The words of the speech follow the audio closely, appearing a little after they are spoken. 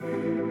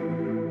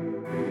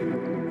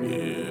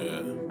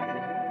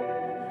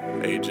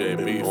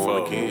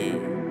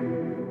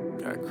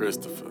AJB4 got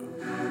Kristopher.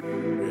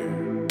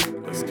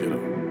 Yeah, let's get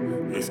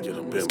him. Let's get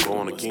him. Been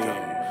born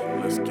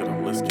again. Let's get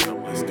him. Let's get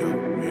him. Let's go.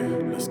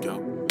 Yeah, let's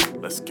go.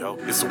 Let's go.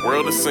 It's a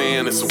world of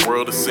sin, it's a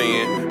world of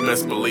sin.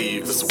 Best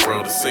believe it's a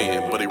world of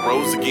sin. But he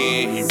rose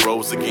again, he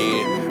rose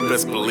again.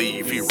 Best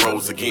believe he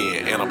rose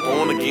again. And I'm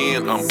born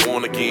again, I'm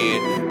born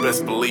again.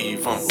 Best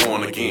believe I'm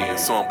born again.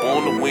 So I'm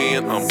born to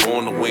win, I'm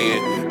born to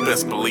win.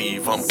 Best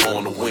believe I'm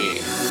born to win.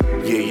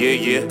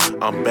 Yeah,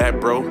 I'm back,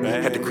 bro.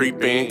 Had to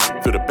creep in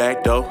through the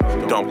back door.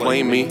 Don't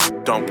blame me,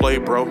 don't play,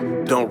 bro.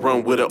 Don't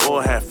run with it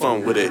or have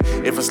fun with it.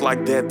 If it's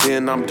like that,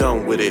 then I'm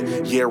done with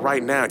it. Yeah,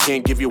 right now,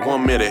 can't give you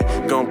 1 minute.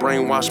 Gon'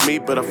 brainwash me,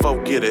 but I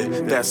forget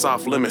it. That's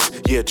off limits,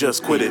 yeah,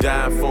 just quit it.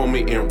 Died for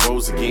me and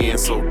rose again,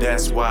 so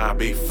that's why I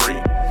be free.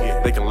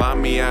 They can lie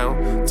me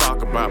out,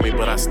 talk about me,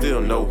 but I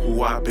still know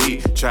who I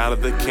be. Child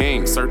of the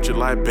king, search it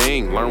like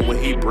Bing. Learn what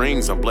he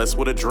brings, I'm blessed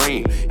with a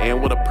dream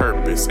and with a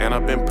purpose, and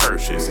I've been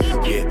purchased.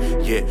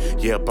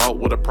 Yeah, bought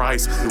with a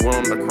price. He went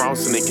on the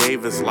cross and he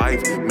gave his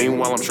life.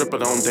 Meanwhile, I'm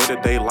tripping on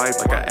day-to-day life.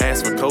 Like I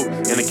asked for Coke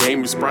and it gave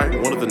me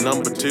Sprite. One of the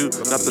number 2,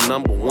 not the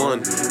number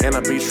 1. And I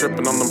be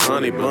tripping on them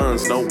honey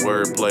buns. No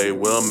wordplay,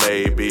 well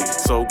maybe.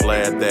 So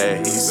glad that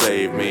he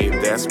saved me.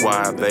 That's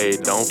why they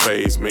don't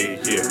faze me.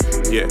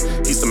 Yeah.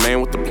 He's the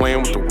man with the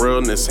plan, with the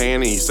world in his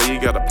hand. And you say you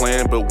got a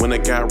plan, but when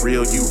it got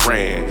real, you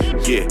ran.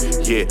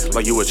 Yeah,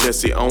 like you were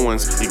Jesse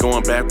Owens. You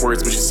going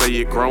backwards, but you say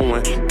you're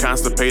growing.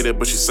 Constipated,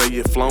 but you say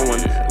you're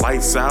flowing.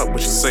 Lights out,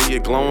 but you say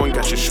you're glowing.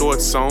 Got your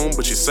shorts on,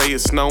 but you say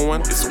it's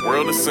snowing. It's a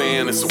world of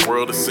sin, it's a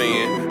world of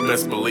sin.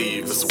 Best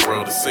believe it's a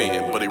world of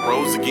sin. But he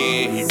rose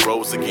again, he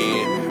rose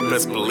again.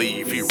 Best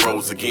believe he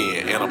rose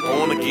again. And I'm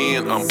born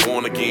again, I'm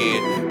born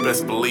again.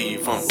 Best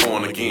believe I'm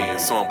born again.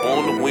 So I'm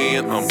born to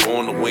win, I'm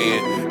born to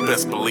win.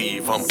 Best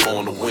believe I'm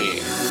born to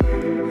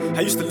win.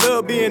 I used to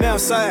love being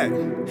outside,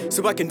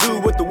 so I can do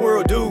what the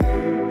world do.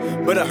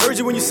 But I heard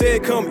you when you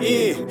said come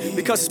in,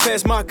 because it's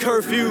past my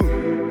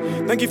curfew.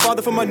 Thank you,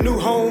 Father, for my new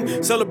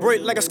home.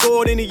 Celebrate like I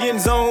scored in the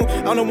end zone.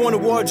 I don't want a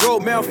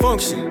wardrobe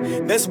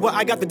malfunction. That's why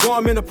I got the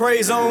dorm in the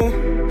praise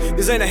zone.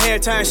 This ain't a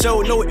halftime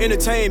show, no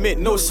entertainment,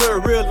 no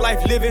sir, real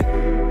life living.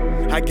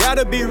 I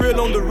gotta be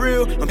real on the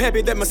real. I'm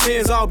happy that my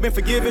sins all been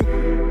forgiven.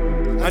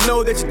 I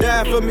know that you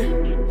died for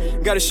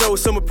me. Gotta show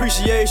some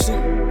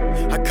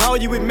appreciation. I call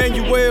you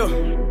Emmanuel,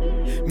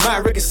 my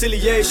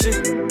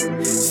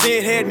reconciliation.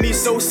 Sin had me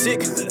so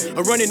sick,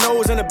 a runny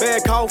nose and a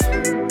bad cough.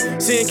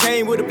 Sin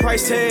came with a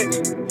price tag.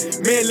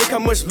 Man, look how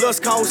much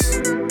lust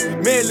costs.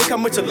 Man, look how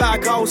much a lie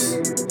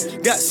costs.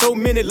 Got so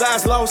many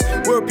lives lost.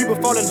 Where people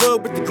fall in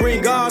love with the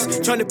green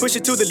gods, trying to push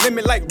it to the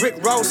limit like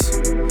Rick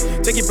Ross.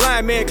 Take your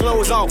blind man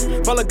clothes off.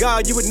 Follow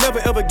God, you would never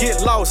ever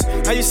get lost.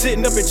 How you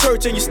sitting up in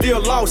church and you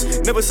still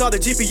lost? Never saw the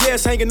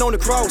GPS hanging on the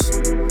cross.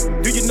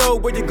 Do you know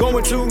where you're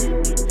going to?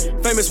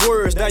 Famous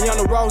words,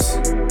 Diana Ross.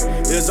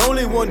 There's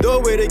only one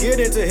doorway to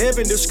get into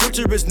heaven. The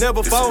scripture is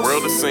never false. It's a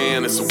world of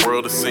sin, it's a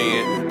world of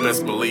sin.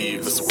 Best believe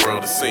it's a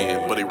world of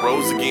sin. But he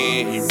rose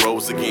again, he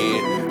rose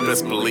again.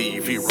 Best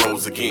believe he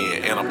rose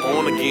again. And I'm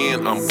born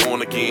again, I'm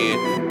born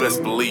again.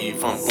 Best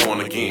believe I'm born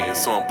again.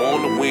 So I'm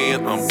born to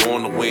win, I'm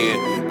born to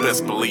win.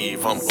 Best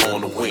believe I'm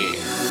born to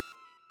win.